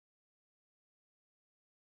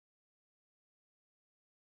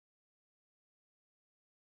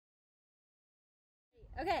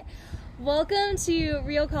Okay, welcome to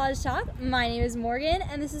Real College Talk. My name is Morgan,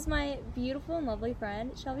 and this is my beautiful and lovely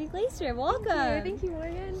friend, Shelby Glacier. Welcome. Thank you,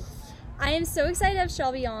 Morgan. I am so excited to have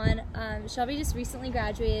Shelby on. Shelby just recently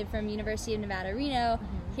graduated from University of Nevada, Reno,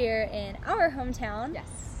 here in our hometown. Yes.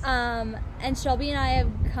 And Shelby and I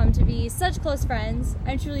have come to be such close friends.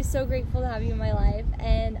 I'm truly so grateful to have you in my life,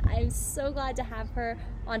 and I'm so glad to have her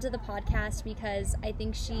onto the podcast because I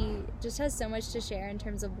think she just has so much to share in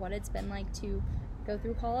terms of what it's been like to go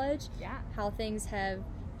through college, how things have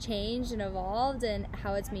changed and evolved, and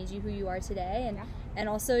how it's made you who you are today, and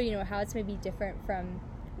also, you know, how it's maybe different from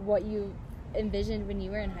what you envisioned when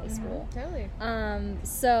you were in high school. Totally.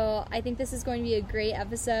 So I think this is going to be a great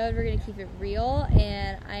episode. We're going to keep it real,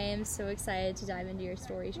 and I am so excired to dive into your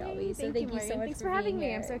story, Shelby. So thank you so much for having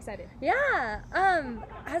me. I'm so excited. Yeah.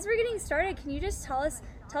 As we're getting started, can you just tell us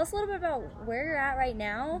a little bit about where you're at right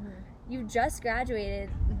now? You just graduated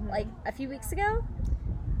like a few weeks ago.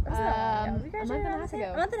 A month and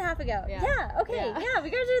a half ago. Yeah. Okay. Yeah. We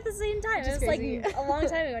graduated at the same time. It was crazy. like a long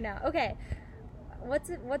time ago now. Okay. What's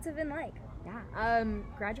it been like?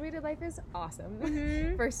 Graduated life is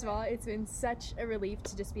awesome. First of all, it's been such a relief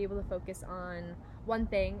to just be able to focus on one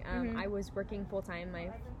thing. I was working full-time my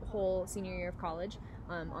whole senior year of college,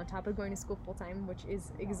 on top of going to school full-time, which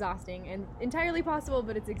is exhausting and entirely possible,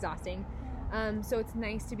 but it's exhausting. So it's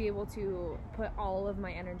nice to be able to put all of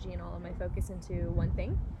my energy and all of my focus into one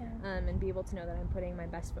thing, and be able to know that I'm putting my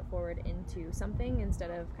best foot forward into something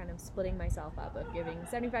instead of kind of splitting myself up, of giving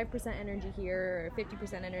 75% energy here or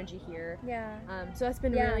 50% energy here. So that's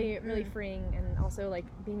been really freeing, and also like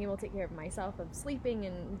being able to take care of myself, of sleeping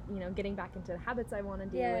and, you know, getting back into the habits I want to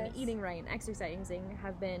do and eating right and exercising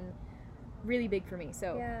have been really big for me.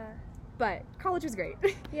 So, but college was great.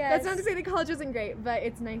 That's not to say that college wasn't great, but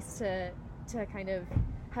it's nice to kind of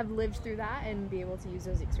have lived through that and be able to use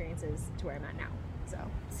those experiences to where I'm at now. So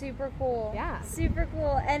super cool. Super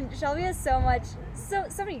cool. And Shelby has so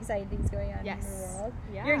many exciting things going on in the world.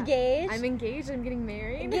 You're engaged. I'm engaged. I'm getting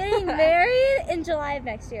married. Married in July of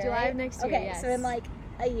next year. July of next year. Okay, so in like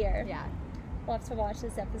a year. We'll have to watch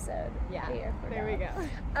this episode. There we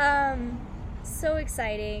go. So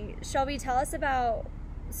exciting. Shelby, tell us about.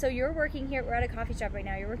 So you're working here. We're at a coffee shop right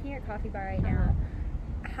now. You're working at a coffee bar right now.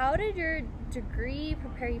 How did your degree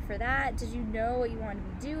prepare you for that? Did you know what you wanted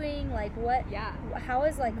to be doing? Like what? How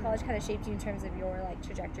has like college kind of shaped you in terms of your like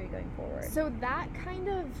trajectory going forward? So that kind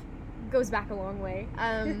of goes back a long way.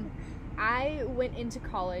 I went into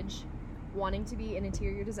college wanting to be an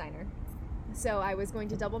interior designer. So I was going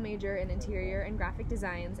to double major in interior and graphic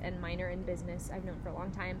designs and minor in business. I've known for a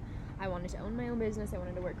long time I wanted to own my own business. I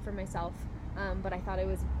wanted to work for myself. But I thought it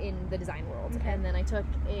was in the design world. And then I took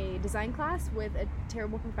a design class with a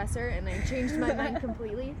terrible professor, and I changed my mind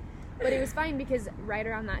completely. But it was fine because right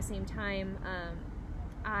around that same time,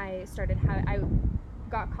 I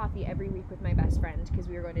got coffee every week with my best friend because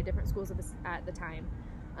we were going to different schools at the time.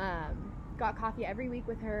 Got coffee every week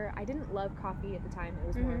with her. I didn't love coffee at the time. It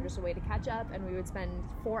was more just a way to catch up, and we would spend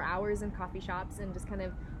 4 hours in coffee shops and just kind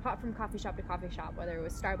of hop from coffee shop to coffee shop, whether it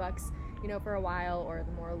was Starbucks, you know, for a while, or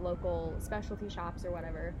the more local specialty shops or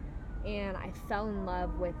whatever. And I fell in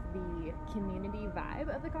love with the community vibe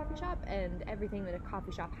of the coffee shop and everything that a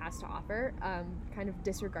coffee shop has to offer, kind of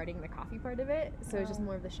disregarding the coffee part of it. So it's just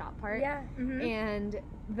more of the shop part. And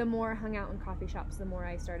the more I hung out in coffee shops, the more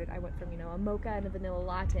I went from, you know, a mocha and a vanilla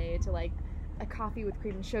latte to like a coffee with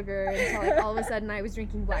cream and sugar, until like all of a sudden I was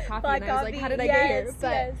drinking black coffee, and I was like, how did I get here?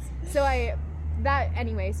 But so that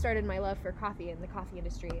anyway started my love for coffee and the coffee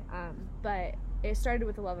industry. But it started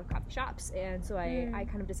with the love of coffee shops, and so I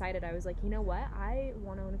kind of decided, I was like, you know what, I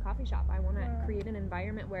want to own a coffee shop. I want to create an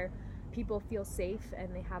environment where people feel safe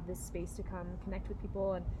and they have this space to come connect with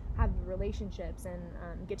people and have relationships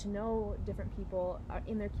and get to know different people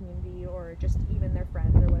in their community, or just even their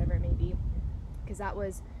friends or whatever it may be, because that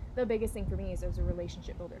was the biggest thing for me, is it was a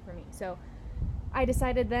relationship builder for me. So I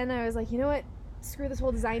decided then, I was like, you know what, screw this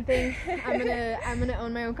whole design thing. I'm gonna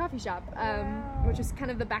own my own coffee shop, which is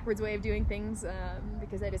kind of the backwards way of doing things,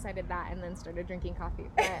 because I decided that and then started drinking coffee.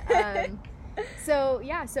 But, so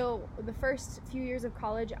the first few years of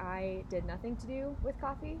college I did nothing to do with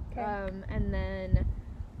coffee. And then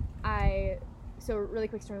so really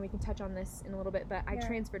quick story, we can touch on this in a little bit, but I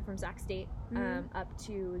transferred from Sac State up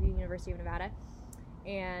to the University of Nevada.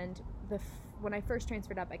 And when I first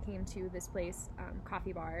transferred up, I came to this place,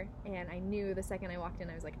 coffee bar, and I knew the second I walked in,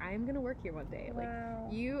 I was like, I'm gonna work here one day.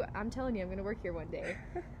 I'm telling you, I'm gonna work here one day.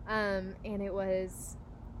 And it was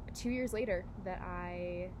 2 years later that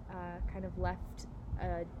I kind of left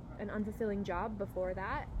an unfulfilling job before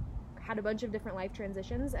that, had a bunch of different life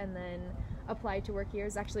transitions and then applied to work here.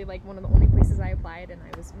 It's actually like one of the only places I applied, and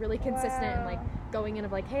I was really consistent and like going in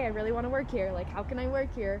of like, hey, I really want to work here, like how can I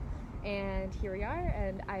work here? And here we are,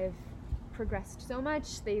 and I've progressed so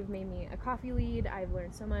much. They've made me a coffee lead. I've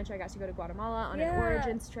learned so much. I got to go to Guatemala on an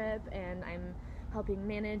Origins trip, and I'm helping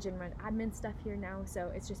manage and run admin stuff here now,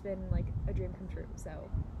 so it's just been like a dream come true. So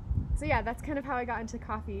yeah, that's kind of how I got into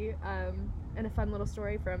coffee, and a fun little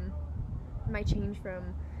story from my change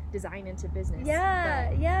from design into business.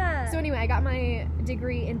 So anyway, I got my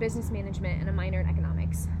degree in business management and a minor in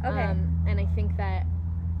economics. Okay. And I think that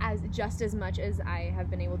as much as I have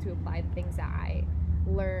been able to apply the things that I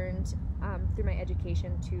learned through my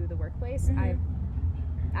education to the workplace,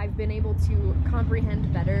 I've been able to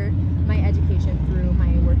comprehend better my education through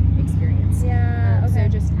my work experience. So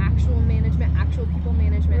just actual management, actual people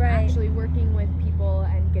management, actually working with people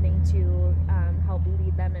and getting to help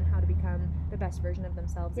lead them and how to become the best version of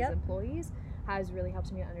themselves as employees has really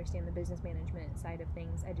helped me to understand the business management side of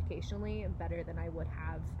things educationally better than I would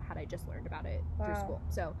have had I just learned about it through school.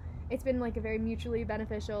 So it's been like a very mutually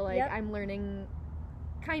beneficial, like I'm learning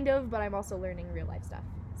kind of, but I'm also learning real life stuff.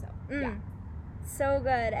 So yeah. So good.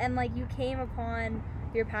 And like you came upon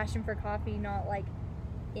your passion for coffee not like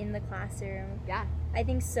in the classroom. I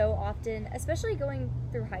think so often, especially going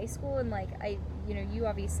through high school, and like you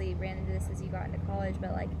obviously ran into this as you got into college,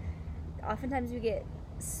 but like oftentimes we get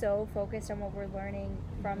so focused on what we're learning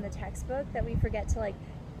from the textbook that we forget to like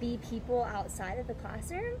be people outside of the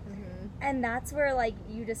classroom. And that's where like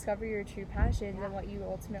you discover your true passions and what you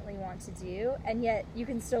ultimately want to do, and yet you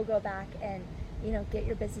can still go back and get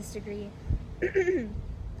your business degree,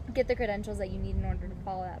 get the credentials that you need in order to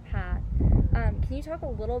follow that path. Can you talk a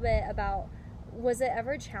little bit about, was it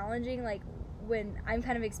ever challenging, like when I'm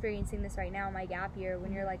kind of experiencing this right now, my gap year,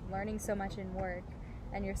 when you're like learning so much in work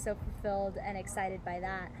and you're so fulfilled and excited by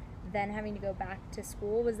that, then having to go back to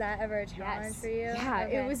school, was that ever a challenge for you?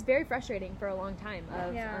 It was very frustrating for a long time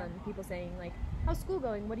of people saying like, how's school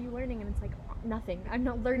going, what are you learning? And it's like, nothing, I'm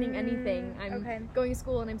not learning anything. I'm going to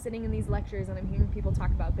school and I'm sitting in these lectures and I'm hearing people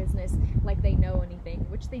talk about business like they know anything,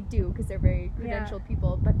 which they do because they're very credentialed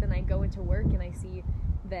people, but then I go into work and I see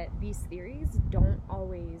that these theories don't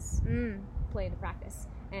always play into practice.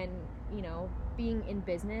 And being in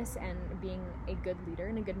business and being a good leader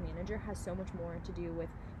and a good manager has so much more to do with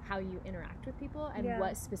how you interact with people and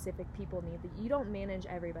what specific people need. That you don't manage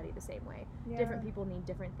everybody the same way. Different people need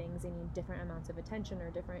different things. They need different amounts of attention or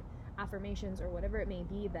different affirmations or whatever it may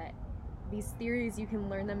be. That these theories, you can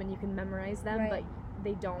learn them and you can memorize them, but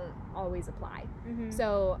they don't always apply.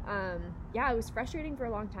 So it was frustrating for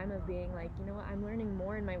a long time of being like, I'm learning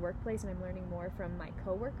more in my workplace and I'm learning more from my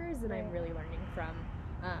coworkers than I'm really learning from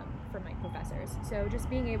my professors. So just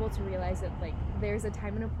being able to realize that like there's a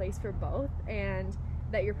time and a place for both, and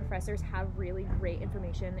that your professors have really great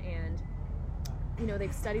information, and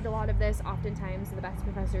they've studied a lot of this. Oftentimes the best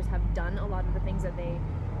professors have done a lot of the things that they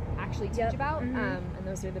actually teach about, and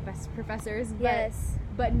those are the best professors.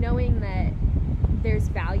 But knowing that there's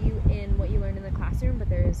value in what you learn in the classroom, but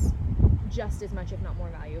there's just as much, if not more,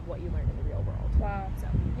 value of what you learn in the real world.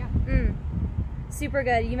 So super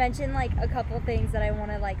good. You mentioned like a couple things that I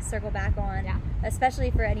want to like circle back on,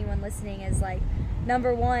 especially for anyone listening, is like,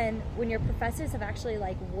 number one, when your professors have actually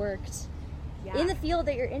like worked in the field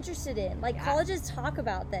that you're interested in. Like colleges talk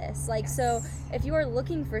about this. Like so if you are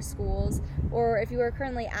looking for schools, or if you are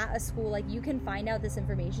currently at a school, like you can find out this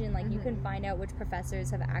information. Like you can find out which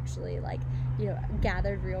professors have actually like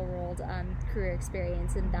gathered real world career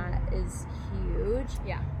experience, and that is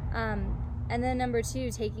huge. And then number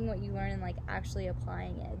two, taking what you learn and like actually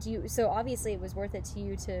applying it. So obviously it was worth it to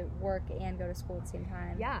you to work and go to school at the same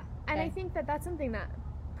time. And I think that that's something that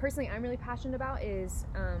personally I'm really passionate about. Is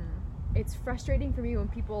it's frustrating for me when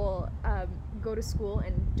people go to school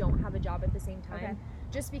and don't have a job at the same time.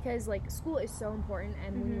 Just because like school is so important,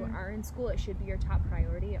 and when you are in school, it should be your top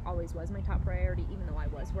priority. It always was my top priority, even though I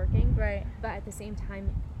was working. But at the same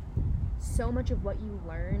time, so much of what you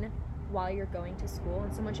learn while you're going to school,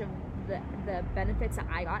 and so much of the benefits that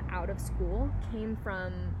I got out of school came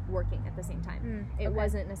from working at the same time. It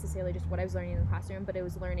wasn't necessarily just what I was learning in the classroom, but it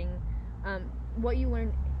was learning what you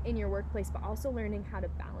learn in your workplace, but also learning how to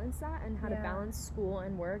balance that, and how to balance school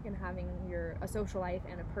and work, and having a social life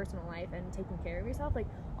and a personal life, and taking care of yourself. Like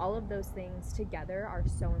all of those things together are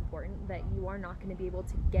so important that you are not going to be able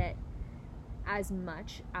to get as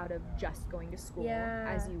much out of just going to school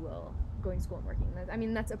as you will going to school and working. I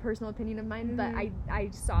mean, that's a personal opinion of mine, but I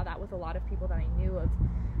saw that with a lot of people that I knew of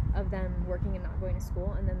of them working and not going to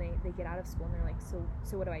school, and then they get out of school and they're like,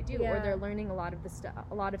 so what do I do? Yeah. Or they're learning a lot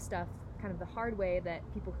of stuff kind of the hard way that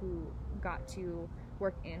people who got to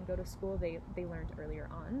work and go to school they learned earlier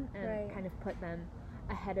on, and Right. kind of put them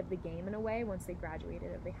ahead of the game in a way. Once they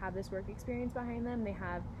graduated, if they have this work experience behind them, they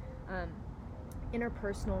have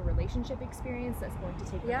interpersonal relationship experience that's going to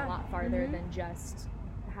take them a lot farther Mhm. than just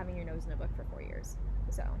having your nose in a book for 4 years.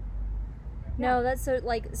 So No, that's so,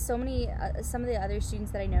 like, so many, some of the other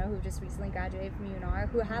students that I know who've just recently graduated from UNR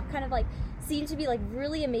who have kind of, like, seem to be, like,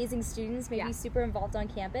 really amazing students, maybe Yeah. super involved on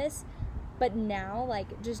campus, but now,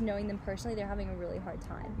 like, just knowing them personally, they're having a really hard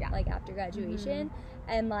time, Yeah. like, after graduation,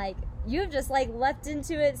 and, like, you've just, like, leapt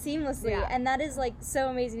into it seamlessly, Yeah. and that is, like, so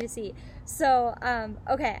amazing to see. So,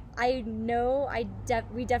 okay, I know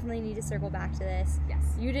we definitely need to circle back to this.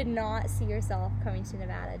 yes. You did not see yourself coming to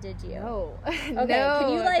Nevada, did you? No. Okay, No, can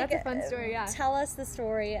you, like, that's a fun story, yeah. tell us the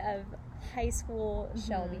story of high school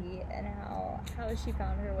Shelby and how she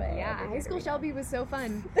found her way? Yeah, over high here school to Shelby was so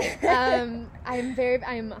fun. I'm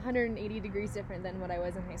 180 degrees different than what I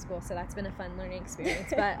was in high school, so that's been a fun learning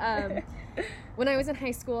experience. But when I was in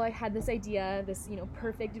high school, I had this idea, this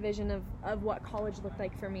perfect vision of what college looked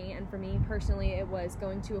like for me. And for me personally, it was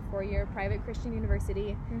going to a 4-year private Christian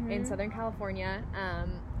university in Southern California.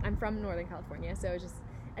 I'm from Northern California, so it was just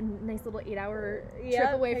a nice little 8-hour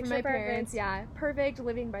trip away from my parents. Yeah, perfect.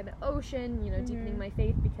 Living by the ocean, deepening my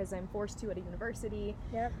faith because I'm forced to at a university.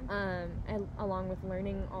 Yep. And along with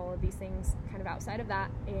learning all of these things kind of outside of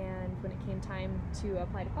that. And when it came time to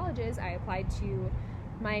apply to colleges, I applied to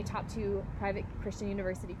my top 2 private Christian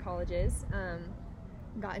university colleges,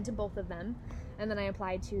 got into both of them. And then I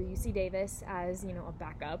applied to UC Davis as, a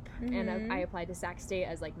backup. And I applied to Sac State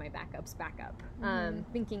as, like, my backup's backup.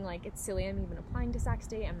 Thinking, like, it's silly I'm even applying to Sac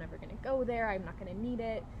State. I'm never going to go there. I'm not going to need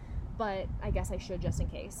it. But I guess I should just in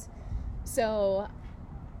case. So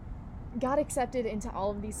got accepted into all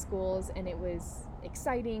of these schools, and it was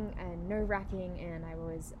exciting and nerve-wracking. And I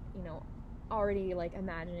was, already, like,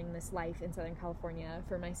 imagining this life in Southern California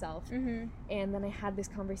for myself. And then I had this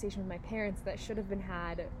conversation with my parents that should have been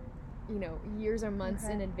had years or months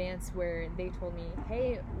in advance, where they told me,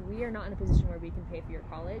 hey, we are not in a position where we can pay for your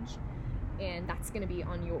college, and that's going to be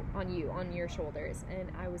on your shoulders.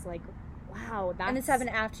 And I was like, wow, that's... And this happened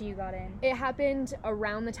after you got in? It happened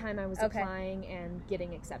around the time I was applying and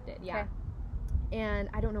getting accepted. Yeah. And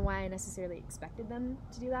I don't know why I necessarily expected them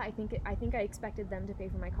to do that. I think I expected them to pay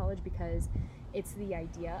for my college because it's the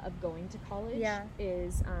idea of going to college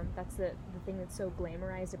is that's the thing that's so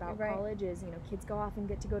glamorized about college is, kids go off and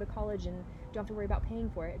get to go to college and don't have to worry about paying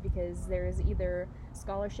for it because there's either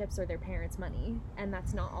scholarships or their parents' money, and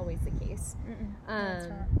that's not always the case.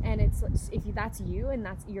 And it's, if that's you and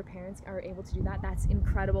that's your parents are able to do that, that's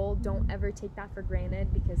incredible. Don't ever take that for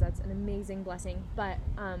granted because that's an amazing blessing. But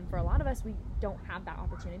for a lot of us, we don't have that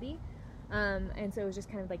opportunity. And so it was just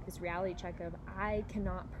kind of like this reality check of, I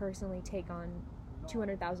cannot personally take on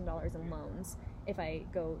 $200,000 in loans if I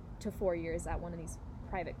go to 4 years at one of these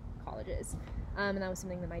private colleges. And that was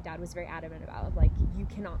something that my dad was very adamant about, of like, you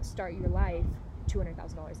cannot start your life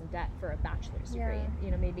 $200,000 in debt for a bachelor's degree.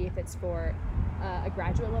 Maybe if it's for a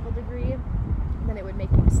graduate level degree, then it would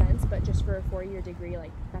make more sense, but just for a 4-year degree,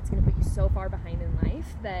 like, that's going to put you so far behind in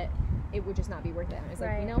life that it would just not be worth it. And I was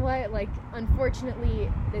like, you know what, like,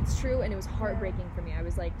 unfortunately it's true, and it was heartbreaking for me. I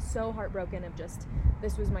was like so heartbroken of just,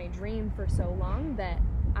 this was my dream for so long that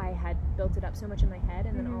I had built it up so much in my head,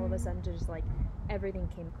 and then all of a sudden just like everything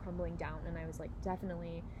came crumbling down, and I was like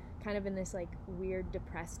definitely kind of in this like weird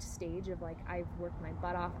depressed stage of like, I've worked my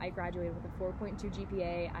butt off. I graduated with a 4.2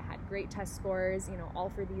 GPA. I had great test scores, all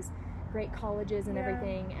for these great colleges and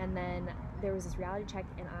everything, and then there was this reality check,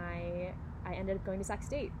 and I ended up going to Sac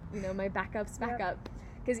State, my backup's backup,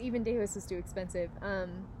 because even Davis was too expensive.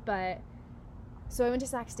 But so I went to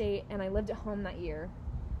Sac State, and I lived at home that year,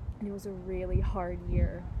 and it was a really hard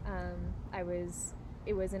year.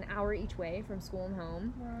 It was an hour each way from school and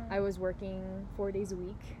home. I was working 4 days a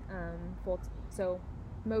week, so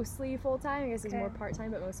mostly full-time. I guess it's more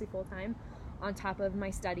part-time, but mostly full-time, on top of my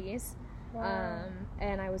studies.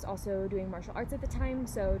 And I was also doing martial arts at the time,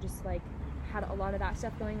 so just like had a lot of that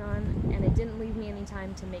stuff going on, and it didn't leave me any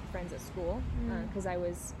time to make friends at school, because I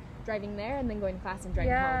was driving there and then going to class and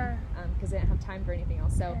driving home, because I didn't have time for anything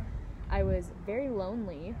else. So I was very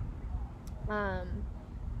lonely,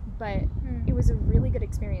 but it was a really good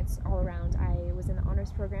experience all around. I was in the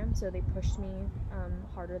honors program, so they pushed me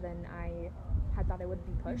harder than I had thought I would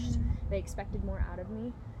be pushed. They expected more out of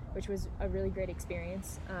me, which was a really great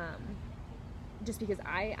experience. Just because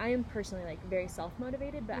I am personally like very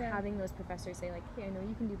self-motivated, but having those professors say like, hey, I know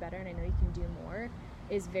you can do better and I know you can do more,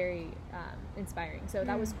 is very inspiring. So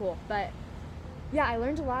that was cool. But yeah, I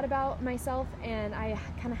learned a lot about myself, and I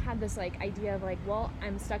kind of had this like idea of like, well,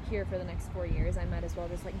 I'm stuck here for the next 4 years. I might as well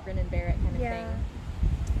just like grin and bear it kind of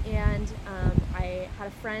thing. And I had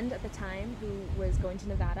a friend at the time who was going to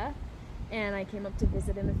Nevada, and I came up to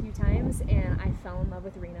visit him a few times, and I fell in love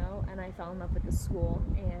with Reno, and I fell in love with the school,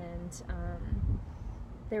 and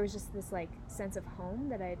there was just this like sense of home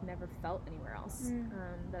that I had never felt anywhere else,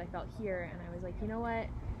 that I felt here. And I was like, you know what,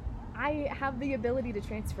 I have the ability to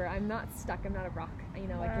transfer. I'm not stuck. I'm not a rock. You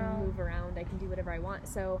know, I can move around. I can do whatever I want.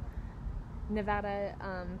 So Nevada,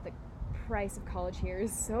 the price of college here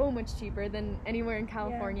is so much cheaper than anywhere in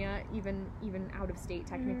California, even out of state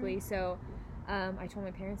technically. So I told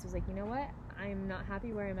my parents, I was like, you know what, I'm not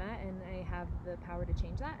happy where I'm at, and I have the power to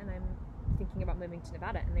change that, and I'm thinking about moving to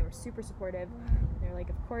Nevada. And they were super supportive. They're like,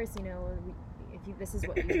 of course, you know, this is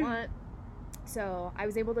what you want. So I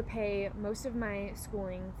was able to pay most of my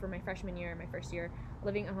schooling for my freshman year, my first year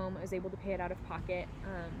living at home. I was able to pay it out of pocket,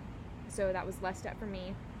 so that was less debt for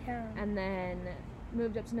me. And then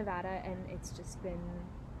moved up to Nevada, and it's just been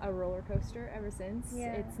a roller coaster ever since.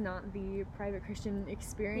 It's not the private Christian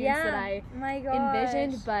experience that I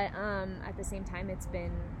envisioned, but at the same time, it's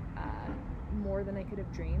been more than I could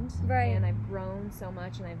have dreamed. And I've grown so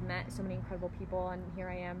much, and I've met so many incredible people, and here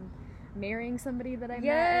I am marrying somebody that I met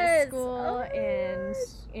at school, and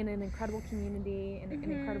in an incredible community, in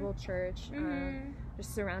an incredible church,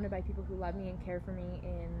 just surrounded by people who love me and care for me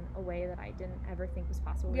in a way that I didn't ever think was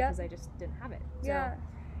possible because I just didn't have it. So,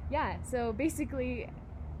 so basically,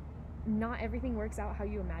 not everything works out how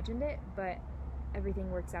you imagined it, but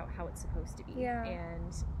everything works out how it's supposed to be.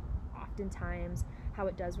 And oftentimes, how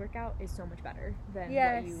it does work out is so much better than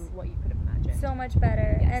what you could have imagined. So much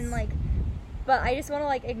better. And like, but I just want to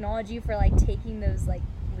like acknowledge you for like taking those like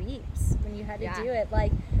leaps when you had to do it,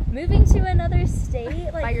 like moving to another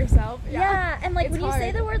state, like by yourself. And like it's when hard.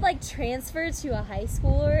 You say the word like transfer to a high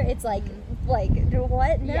schooler, it's like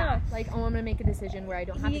what? No. Like, oh, I'm gonna make a decision where I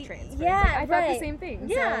don't have to transfer. I thought the same thing.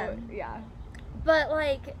 So, But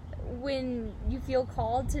like when you feel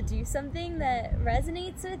called to do something that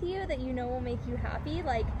resonates with you, that you know will make you happy,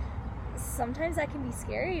 like sometimes that can be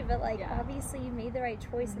scary, but like obviously you made the right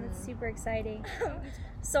choice, and it's super exciting.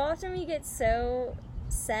 So often we get so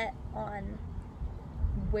set on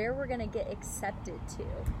where we're gonna get accepted to.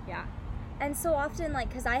 And so often, like,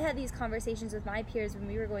 because I had these conversations with my peers when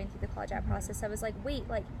we were going through the college app process, I was like, wait,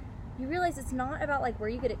 like, you realize it's not about like where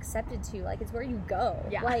you get accepted to, like it's where you go.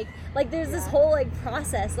 Like there's this whole like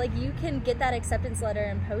process. Like you can get that acceptance letter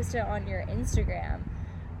and post it on your Instagram,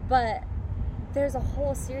 but there's a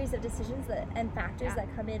whole series of decisions and factors that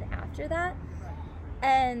come in after that.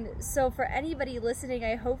 And so for anybody listening,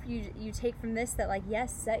 I hope you take from this that like,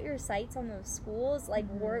 yes, set your sights on those schools, like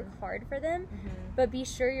work hard for them, but be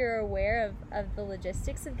sure you're aware of the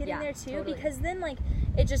logistics of getting there too, because then like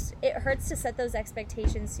it hurts to set those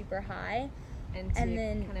expectations super high, and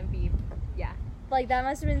then kind of be like that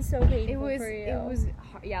must have been so painful for you. It was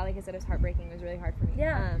like I said, it was heartbreaking. It was really hard for me.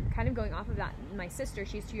 Kind of going off of that, my sister,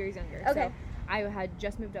 she's 2 years younger, so I had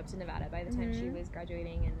just moved up to Nevada by the time she was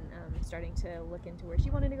graduating and starting to look into where she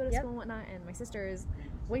wanted to go to school and whatnot. And my sister is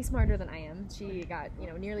way smarter than I am. She got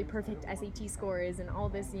nearly perfect SAT scores and all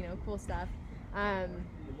this cool stuff.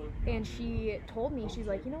 And she told me, she's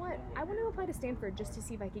like, you know what, I want to apply to Stanford just to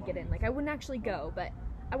see if I could get in. Like I wouldn't actually go, but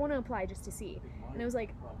I want to apply just to see. And I was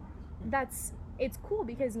like, it's cool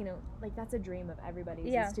because like that's a dream of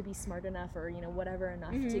everybody's, is to be smart enough or whatever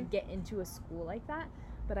enough to get into a school like that.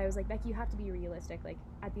 But I was like, Becky, you have to be realistic. Like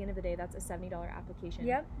at the end of the day, that's a $70 application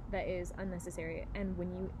that is unnecessary. And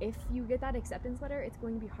if you get that acceptance letter, it's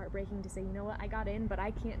going to be heartbreaking to say, you know what, I got in, but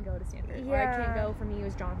I can't go to Stanford, or I can't go. For me, it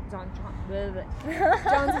was Johns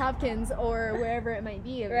Hopkins or wherever it might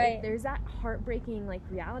be. Like, there's that heartbreaking like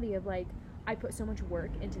reality of like, I put so much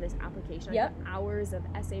work into this application. I put hours of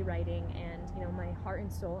essay writing and my heart and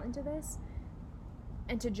soul into this,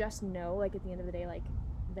 and to just know like at the end of the day like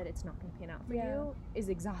that it's not going to pan out for you is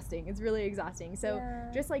exhausting. It's really exhausting. So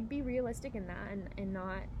just like be realistic in that, and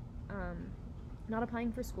not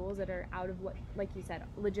applying for schools that are out of what, like you said,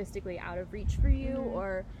 logistically out of reach for you,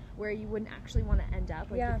 or where you wouldn't actually want to end up.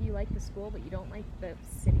 Like if you like the school but you don't like the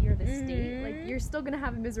city or the state, like you're still going to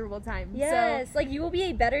have a miserable time. So, like you will be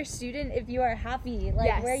a better student if you are happy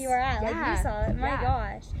like where you are at. Like you saw it. My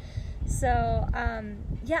gosh. So,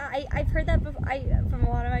 I've heard that from a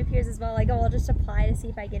lot of my peers as well, like, oh, I'll just apply to see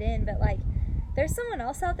if I get in, but, like, there's someone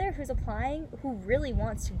else out there who's applying who really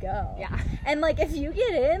wants to go. And, like, if you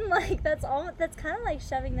get in, like, that's kind of like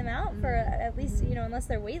shoving them out for, at least, unless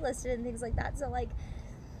they're waitlisted and things like that. So, like,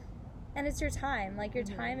 And it's your time. Like, your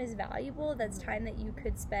time is valuable. That's time that you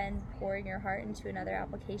could spend pouring your heart into another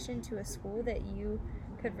application to a school that you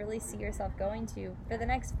could really see yourself going to for the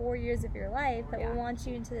next 4 years of your life, that will launch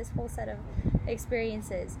you into this whole set of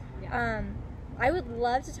experiences. I would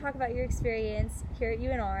love to talk about your experience here at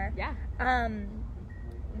UNR.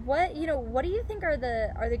 What do you think are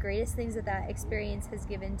the greatest things that experience has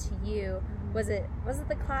given to you? Was it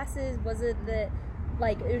the classes? Was it the,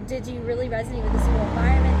 like, did you really resonate with the school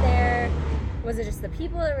environment there? Was it just the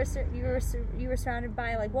people that you were surrounded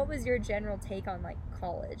by? Like, what was your general take on, like,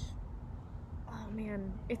 college? Oh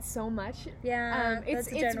man, it's so much.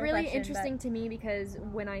 It's really interesting to me, because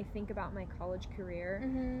when I think about my college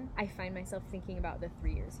career, I find myself thinking about the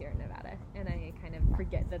 3 years here in Nevada, and I kind of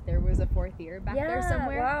forget that there was a 4th year back there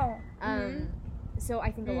somewhere. So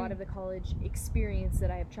I think a lot of the college experience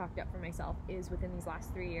that I have chalked up for myself is within these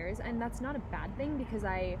last 3 years, and that's not a bad thing, because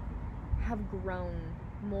I have grown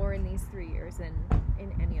more in these 3 years than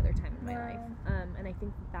in any other time in my life. And I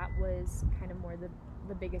think that was kind of more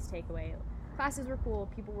the biggest takeaway. Classes were cool,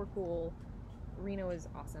 people were cool, Reno is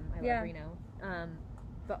awesome, I love Reno,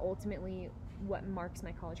 but ultimately what marks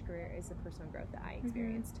my college career is the personal growth that I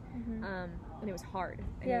experienced. And it was hard,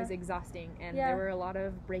 and it was exhausting, and there were a lot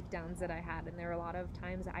of breakdowns that I had, and there were a lot of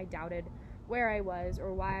times that I doubted where I was,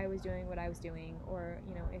 or why I was doing what I was doing, or,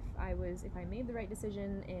 you know, if I made the right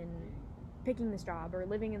decision in picking this job or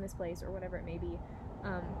living in this place or whatever it may be.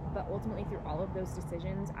 But ultimately, through all of those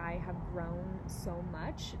decisions, I have grown so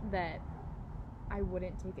much that I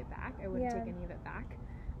wouldn't take it back. I wouldn't take any of it back.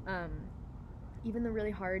 Even the really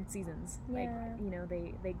hard seasons, like, you know,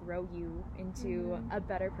 they grow you into a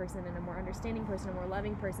better person, and a more understanding person, a more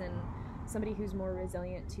loving person, somebody who's more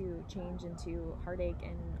resilient to change and to heartache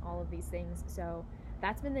and all of these things. So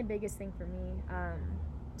that's been the biggest thing for me.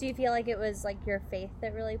 Do you feel like it was, like, your faith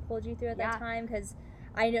that really pulled you through at that time? Because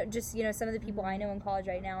I know, just, you know, some of the people I know in college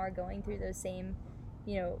right now are going through those same,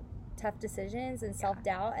 you know, tough decisions and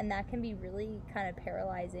self-doubt, and that can be really kind of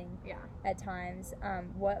paralyzing at times.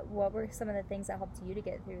 What were some of the things that helped you to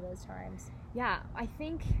get through those times? I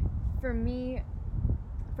think for me,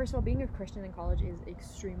 first of all, being a Christian in college is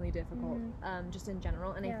extremely difficult, just in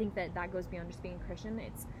general, and I think that goes beyond just being a Christian.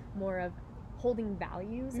 It's more of holding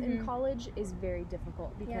values in college is very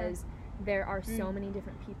difficult, because there are so many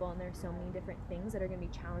different people, and there are so many different things that are going to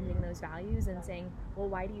be challenging those values and saying, well,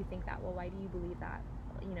 why do you think that? Well, why do you believe that?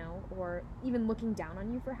 You know, or even looking down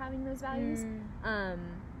on you for having those values.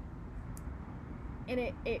 And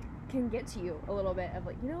it can get to you a little bit of,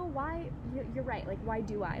 like, you know, why, you're right, like, why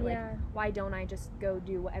do I? Like, why don't I just go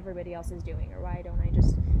do what everybody else is doing? Or why don't I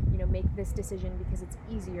just, you know, make this decision because it's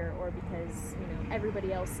easier, or because, you know,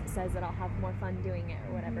 everybody else says that I'll have more fun doing it,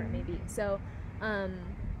 or whatever it may be. So,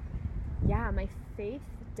 my faith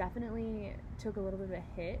definitely took a little bit of a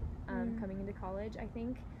hit coming into college. I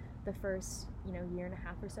think the first, you know, year and a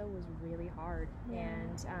half or so was really hard,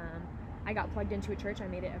 and I got plugged into a church. I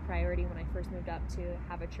made it a priority when I first moved up to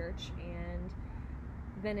have a church, and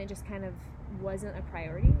then it just kind of wasn't a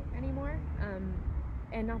priority anymore.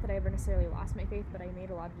 And not that I ever necessarily lost my faith, but I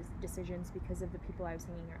made a lot of decisions because of the people I was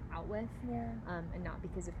hanging out with, and not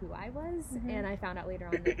because of who I was. And I found out later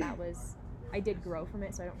on that I did grow from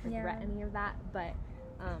it, so I don't regret any of that, but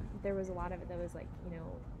there was a lot of it that was, like, you know,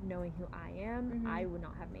 knowing who I am, I would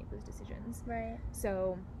not have made those decisions.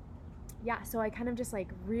 So so I kind of just, like,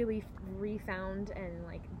 really refound and,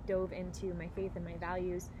 like, dove into my faith and my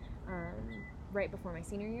values right before my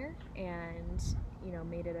senior year, and, you know,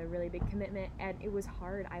 made it a really big commitment. And it was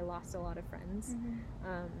hard. I lost a lot of friends,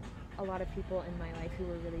 a lot of people in my life who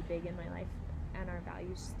were really big in my life, and our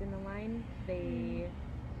values just didn't align. They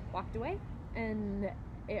walked away, and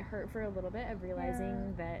it hurt for a little bit of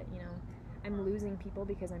realizing that, you know, I'm losing people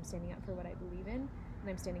because I'm standing up for what I believe in, and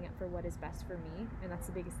I'm standing up for what is best for me, and that's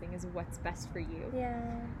the biggest thing, is what's best for you.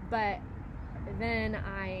 But then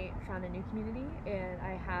I found a new community, and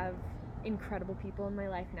I have incredible people in my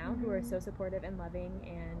life now who are so supportive and loving,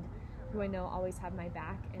 and who I know always have my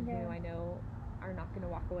back, and who I know are not going to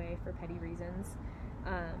walk away for petty reasons.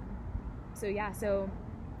 So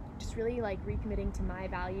just really, like, recommitting to my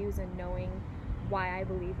values and knowing why I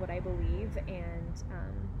believe what I believe, and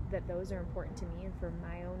that those are important to me and for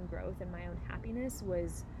my own growth and my own happiness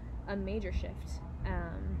was a major shift.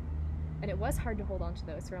 And it was hard to hold on to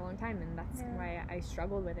those for a long time, and that's why I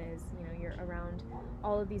struggled with it, is, you know, you're around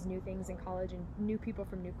all of these new things in college, and new people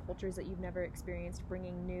from new cultures that you've never experienced,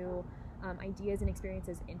 bringing new ideas and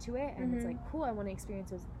experiences into it, and it's like, cool, I want to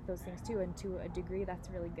experience those things too, and to a degree that's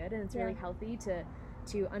really good, and it's really healthy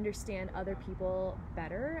to understand other people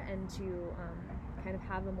better, and to kind of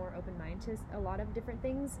have a more open mind to a lot of different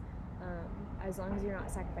things. as long as you're not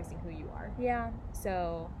sacrificing who you are. Yeah.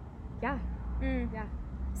 So, yeah. Yeah.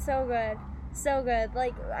 So good. So good.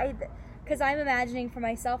 Like, because I'm imagining for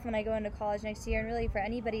myself when I go into college next year, and really for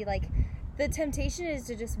anybody, like, the temptation is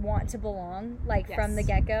to just want to belong, like, Yes. from the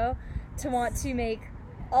get-go, to want to make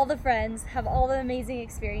all the friends, have all the amazing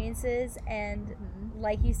experiences, and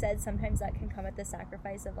like you said, sometimes that can come at the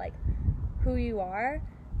sacrifice of, like, who you are,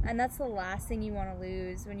 and that's the last thing you want to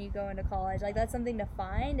lose when you go into college. Like, that's something to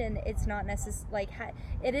find, and it's not necessarily, like,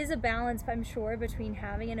 it is a balance, I'm sure, between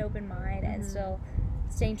having an open mind and still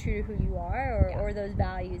staying true to who you are, or those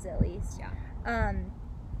values, at least. Yeah.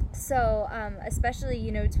 So, especially,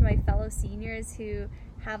 you know, to my fellow seniors who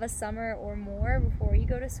have a summer or more before you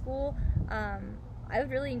go to school, I would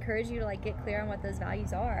really encourage you to, like, get clear on what those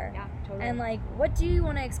values are. Yeah, totally. And, like, what do you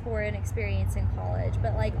want to explore and experience in college?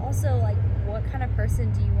 But, like, also, like, what kind of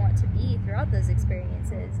person do you want to be throughout those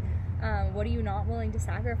experiences? What are you not willing to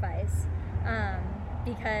sacrifice?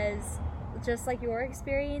 Because just like your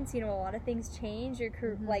experience, you know, a lot of things change.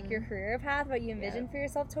 Like, your career path, what you envision for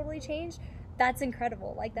yourself totally changed. That's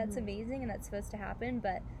incredible. Like, that's amazing, and that's supposed to happen,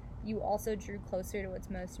 but you also drew closer to what's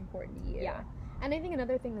most important to you. Yeah. And I think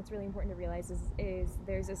another thing that's really important to realize is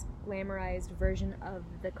there's this glamorized version of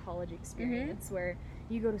the college experience where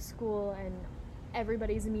you go to school and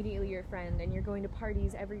everybody's immediately your friend, and you're going to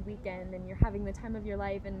parties every weekend, and you're having the time of your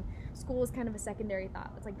life, and school is kind of a secondary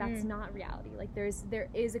thought. It's like, that's not reality. Like, there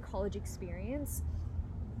is a college experience,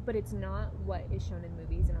 but it's not what is shown in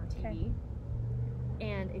movies and on TV. Okay.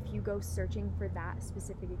 And if you go searching for that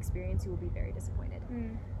specific experience, you will be very disappointed.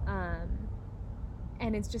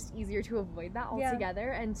 And it's just easier to avoid that altogether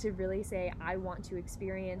and to really say, I want to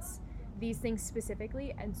experience these things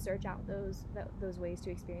specifically, and search out those ways to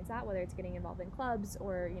experience that, whether it's getting involved in clubs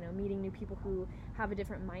or, you know, meeting new people who have a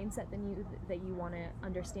different mindset than you, that you want to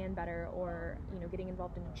understand better, or, you know, getting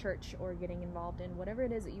involved in a church, or getting involved in whatever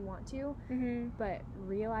it is that you want to. But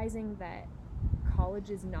realizing that college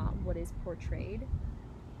is not what is portrayed,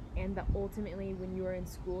 and that ultimately when you are in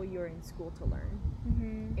school, you're in school to learn.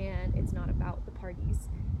 And it's not about the parties,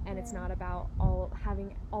 and it's not about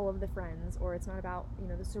having all of the friends, or it's not about, you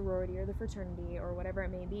know, the sorority or the fraternity or whatever it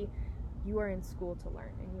may be. You are in school to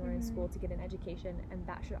learn, and you are in school to get an education, and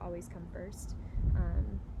that should always come first.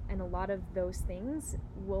 And a lot of those things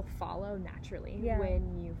will follow naturally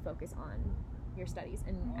when you focus on your studies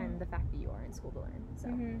and the fact that you are in school to learn. So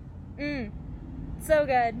So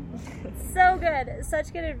good. So good.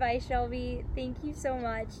 Such good advice, Shelby. Thank you so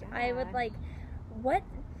much. I would like,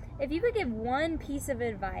 if you could give one piece of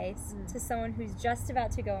advice to someone who's just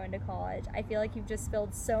about to go into college, I feel like you've just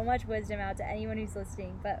spilled so much wisdom out to anyone who's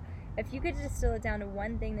listening, but if you could distill it down to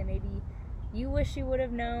one thing that maybe you wish you would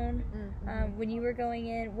have known when you were going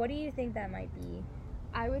in, what do you think that might be?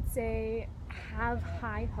 I would say have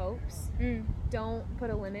high hopes. Don't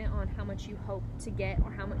put a limit on how much you hope to get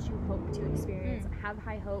or how much you hope to experience. Have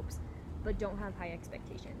high hopes, but don't have high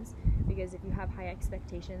expectations. Because if you have high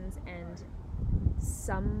expectations and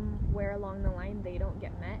somewhere along the line they don't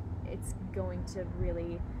get met, it's going to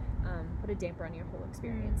really put a damper on your whole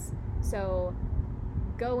experience. So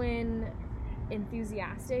go in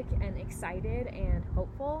enthusiastic and excited and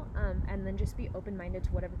hopeful, and then just be open-minded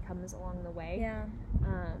to whatever comes along the way,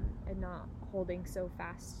 and not holding so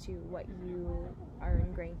fast to what you are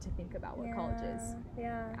ingrained to think about what college is.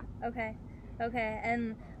 Okay.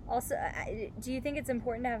 And also, do you think it's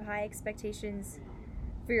important to have high expectations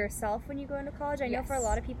for yourself when you go into college? I know for a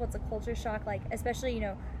lot of people it's a culture shock, like, especially, you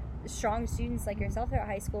know, strong students like yourself throughout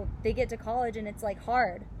high school, they get to college and it's like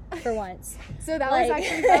hard for once. So that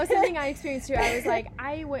was something I experienced too. I was like,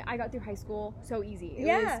 I got through high school so easy. It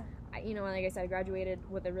was, you know, like I said, I graduated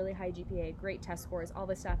with a really high GPA, great test scores, all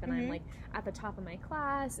this stuff, and I'm like at the top of my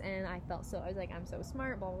class, and I was like, I'm so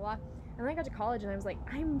smart, blah blah blah. And then I got to college, and I was like,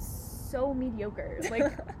 I'm so mediocre.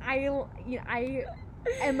 Like, I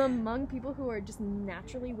am among people who are just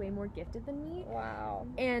naturally way more gifted than me. Wow.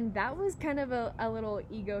 And that was kind of a little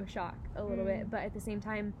ego shock, a little bit, but at the same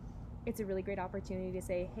time, it's a really great opportunity to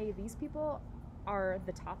say, hey, these people are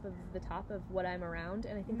the top of what I'm around,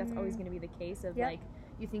 and I think that's always going to be the case of like,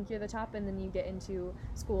 you think you're the top, and then you get into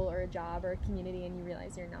school or a job or a community and you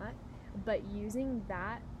realize you're not. But using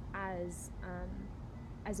that as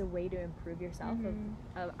a way to improve yourself,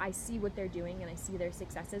 of I see what they're doing and I see their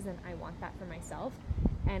successes and I want that for myself,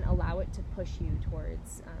 and allow it to push you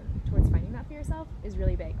towards finding that for yourself is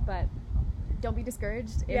really big. But don't be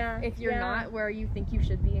discouraged if you're not where you think you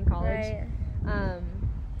should be in college,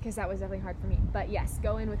 because that was definitely hard for me. But yes,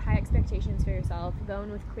 go in with high expectations for yourself, go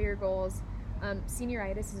in with clear goals.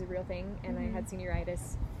 Senioritis is a real thing, and I had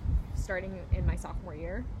senioritis starting in my sophomore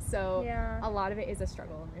year, so a lot of it is a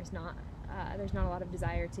struggle, and there's not there's not a lot of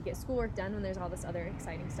desire to get schoolwork done when there's all this other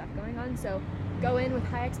exciting stuff going on. So go in with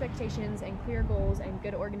high expectations and clear goals and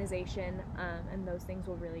good organization, and those things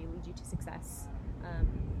will really lead you to success,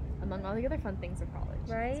 among all the other fun things of college.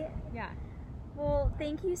 Right? So, yeah. Well,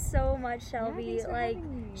 thank you so much, Shelby. Yeah, thanks for like,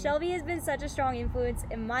 having me. Shelby has been such a strong influence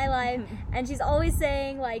in my life, and she's always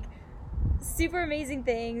saying, like, super amazing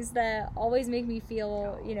things that always make me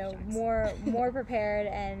feel, you know, more prepared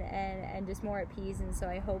and just more at peace. And so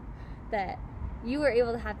I hope that you were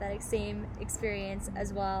able to have that same experience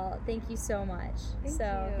as well. Thank you so much.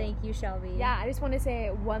 Thank you, Shelby. Yeah, I just want to say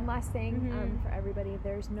one last thing Mhm. for everybody.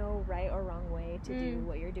 There's no right or wrong way to do Mm.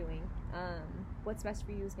 what you're doing. What's best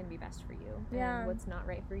for you is going to be best for you. Yeah. And what's not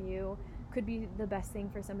right for you could be the best thing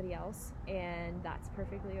for somebody else, and that's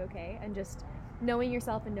perfectly okay. And just knowing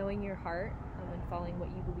yourself and knowing your heart, and following what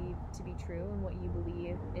you believe to be true and what you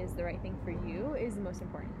believe is the right thing for you is the most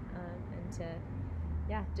important. And to,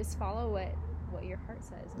 just follow what your heart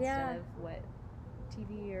says instead of what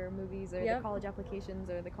TV or movies or the college applications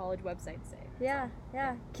or the college websites say. Yeah.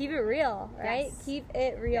 Keep it real, right? Yes. Keep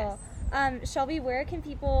it real. Yes. Shelby, where can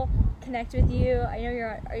people connect with you? I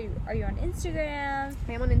know are you on Instagram?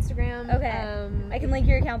 I am on Instagram. Okay. I can link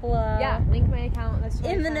your account below. Yeah, link my account. That's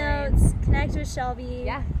totally in the fine. notes. Connect with Shelby.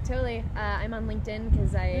 Yeah, totally. I'm on LinkedIn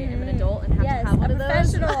because I am an adult and have to have one a of those.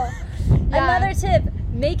 professional. Yeah. Another tip: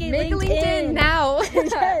 make a LinkedIn now.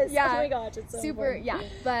 Yes. Yeah. Oh my gosh, it's so Super. important. Yeah,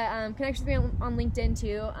 but connect with me on LinkedIn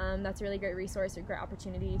too. That's a really great resource, a great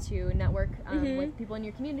opportunity to network with people in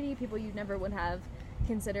your community, people you never would have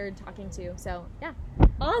considered talking to. So yeah,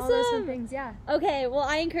 Awesome. all those fun things. Yeah. Okay, well,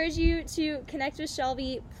 I encourage you to connect with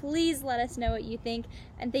Shelby. Please let us know what you think,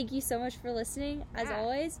 and thank you so much for listening. As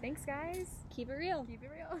always, Thanks, guys. keep it real. Keep it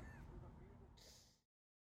real.